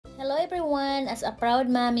Hello everyone, as a proud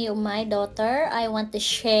mommy of my daughter, I want to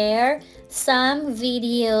share some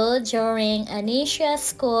video during Anisha's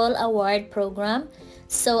school award program.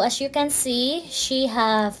 So as you can see, she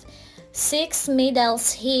have 6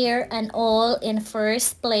 medals here and all in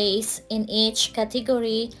first place in each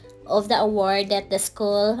category of the award that the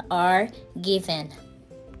school are given.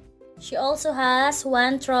 She also has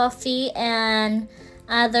 1 trophy and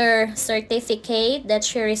other certificate that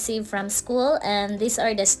she received from school, and these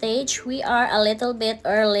are the stage. We are a little bit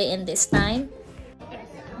early in this time.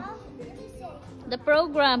 The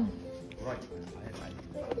program. Right.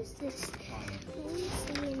 What is this? Let me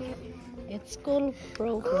see it. It's school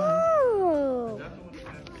program. Oh!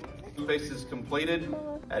 Spaces completed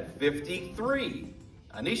at 53.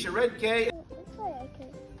 Anisha Redkay. Looks like I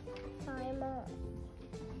can tie them up.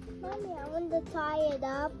 Mommy, I want to tie it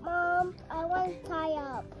up. Mom, I want to tie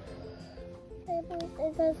up.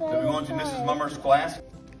 Everyone to Mrs. Mummer's class.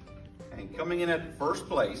 And coming in at first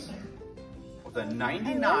place with a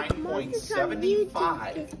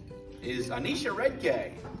 99.75 is Anisha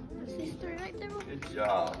Redkay. Sister right there. Good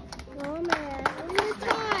job. Mommy, I want to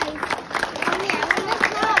tie. Mommy, I want to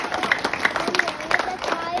tie. Mommy, I want to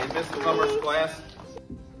tie. In Mrs. Mummer's class.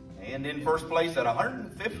 And in first place at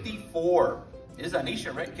 154 is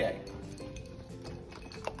Anisha Redkay.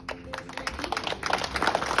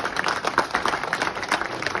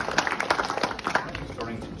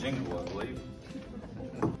 Starting to jingle, I believe.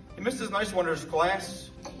 In Mrs. Nice Wonder's class,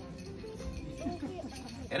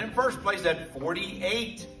 and in first place at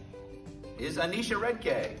 48 is Anisha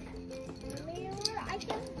Redkay.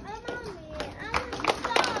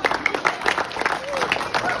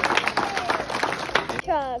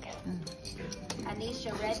 Truck.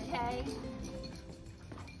 Anisha Redkay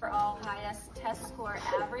for all highest test score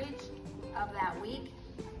average of that week,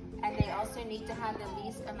 and they also need to have the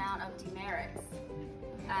least amount of demerits.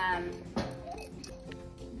 And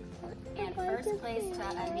first place to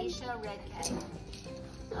Anisha Redkay.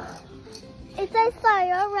 It's a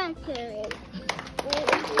fire record.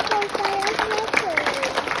 It's a fire record.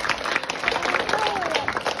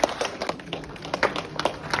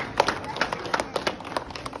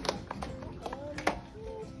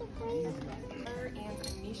 And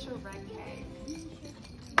Anisha Redkay.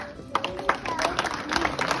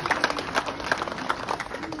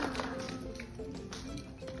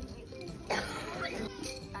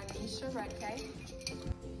 Anisha Redkay.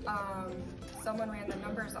 Someone ran the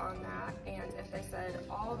numbers on that, and if they said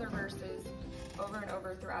all the verses over and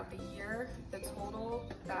over throughout the year, the total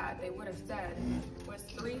that they would have said was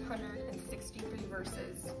 363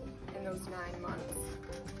 verses in those 9 months.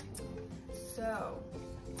 So,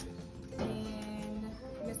 in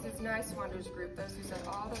Mrs. Nice Wonder's group, those who said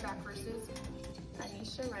all the back verses,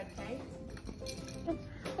 Anisha Redkay.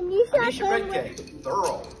 Anisha Redkay,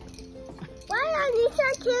 thorough. Why Anisha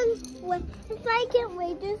can wait? If I can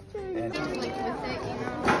wait just to And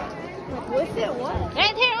With it what?